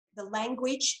the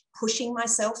language pushing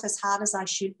myself as hard as I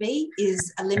should be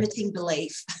is a limiting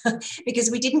belief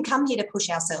because we didn't come here to push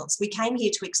ourselves. We came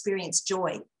here to experience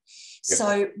joy. Yep.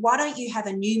 So why don't you have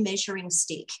a new measuring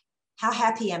stick? How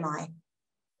happy am I?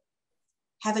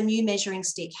 Have a new measuring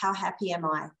stick. How happy am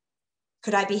I?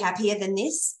 Could I be happier than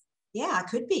this? Yeah, I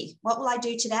could be. What will I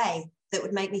do today that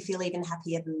would make me feel even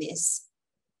happier than this?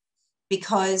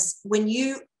 Because when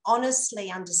you honestly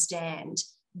understand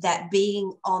that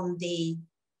being on the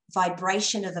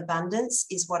vibration of abundance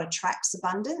is what attracts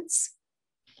abundance,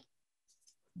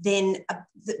 then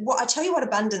I tell you what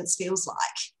abundance feels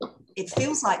like. It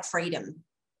feels like freedom,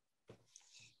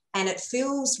 and it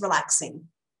feels relaxing,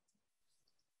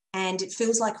 and it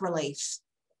feels like relief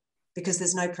because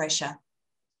there's no pressure.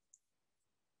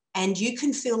 And you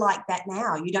can feel like that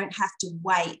now. You don't have to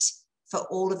wait for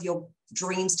all of your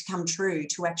dreams to come true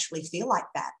to actually feel like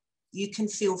that. You can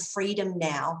feel freedom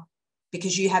now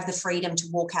because you have the freedom to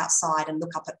walk outside and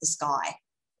look up at the sky.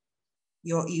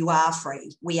 You are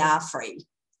free. We are free.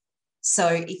 So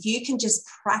if you can just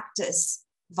practice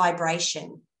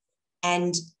vibration,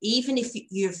 and even if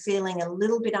you're feeling a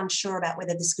little bit unsure about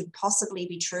whether this could possibly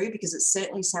be true, because it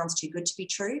certainly sounds too good to be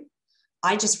true,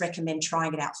 I just recommend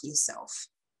trying it out for yourself.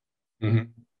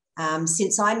 Mm-hmm.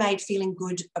 Since I made feeling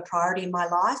good a priority in my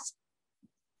life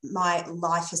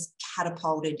has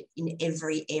catapulted in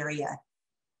every area: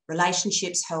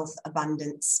 relationships, health,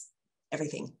 abundance,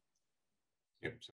 everything. Yep.